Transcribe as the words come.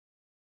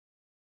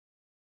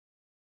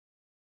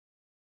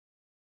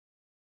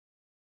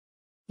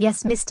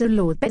Yes, Mr.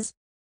 Lopez.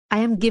 I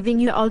am giving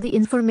you all the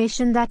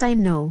information that I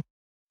know.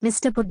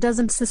 Mr. Pod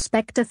doesn't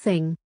suspect a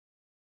thing.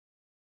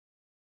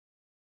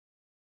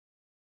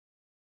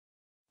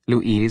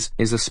 Louise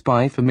is a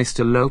spy for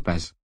Mr.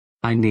 Lopez.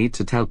 I need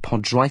to tell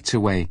Pod right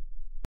away.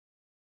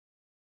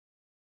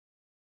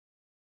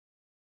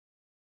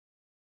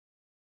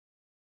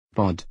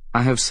 Pod,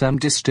 I have some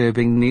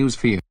disturbing news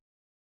for you.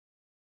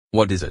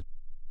 What is it?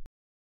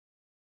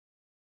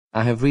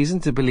 I have reason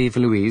to believe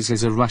Louise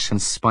is a Russian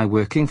spy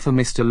working for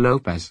Mr.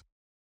 Lopez.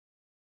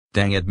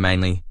 Dang it,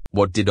 Mame,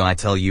 what did I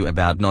tell you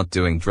about not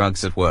doing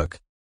drugs at work?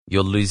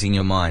 You're losing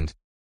your mind.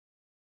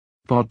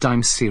 Pod,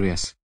 I'm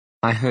serious.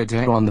 I heard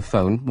her on the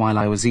phone while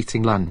I was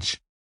eating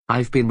lunch.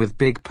 I've been with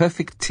Big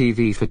Perfect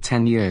TV for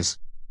 10 years.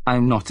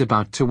 I'm not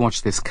about to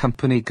watch this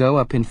company go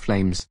up in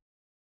flames.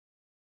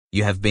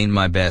 You have been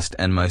my best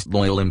and most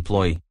loyal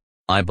employee.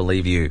 I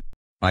believe you.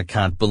 I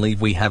can't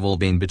believe we have all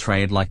been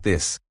betrayed like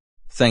this.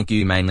 Thank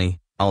you, Mame.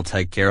 I'll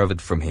take care of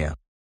it from here.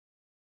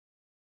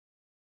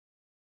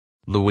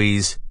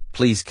 Louise,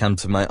 please come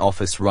to my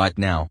office right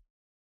now.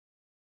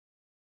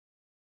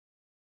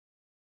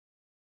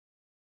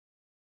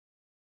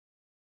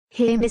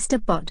 Hey,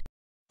 Mr. Pod.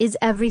 Is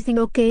everything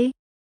okay?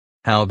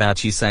 How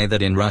about you say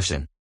that in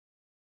Russian?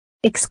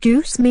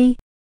 Excuse me?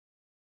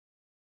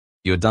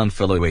 You're done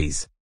for,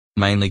 Louise.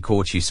 Mainly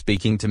caught you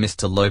speaking to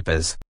Mr.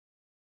 Lopez.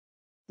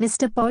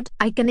 Mr. Pod,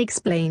 I can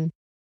explain.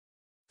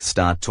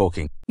 Start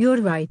talking.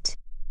 You're right.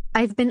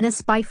 I've been a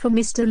spy for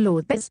Mr.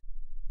 Lopez.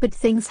 But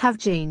things have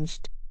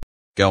changed.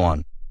 Go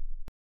on.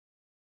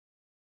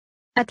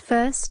 At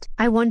first,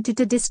 I wanted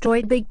to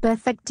destroy Big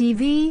Perfect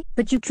TV,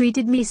 but you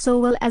treated me so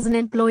well as an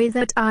employee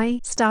that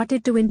I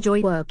started to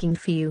enjoy working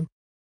for you.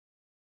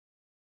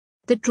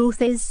 The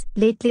truth is,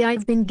 lately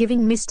I've been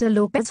giving Mr.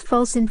 Lopez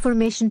false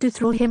information to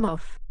throw him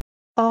off.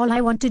 All I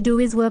want to do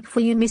is work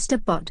for you,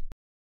 Mr. Pod.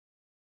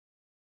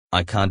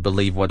 I can't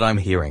believe what I'm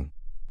hearing.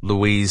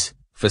 Louise,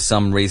 for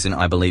some reason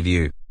I believe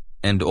you.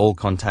 End all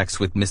contacts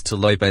with Mr.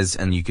 Lopez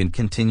and you can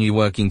continue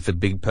working for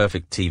Big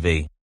Perfect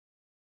TV.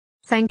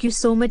 Thank you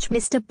so much,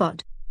 Mr.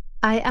 Pod.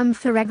 I am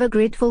forever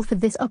grateful for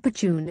this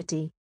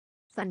opportunity.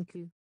 Thank you.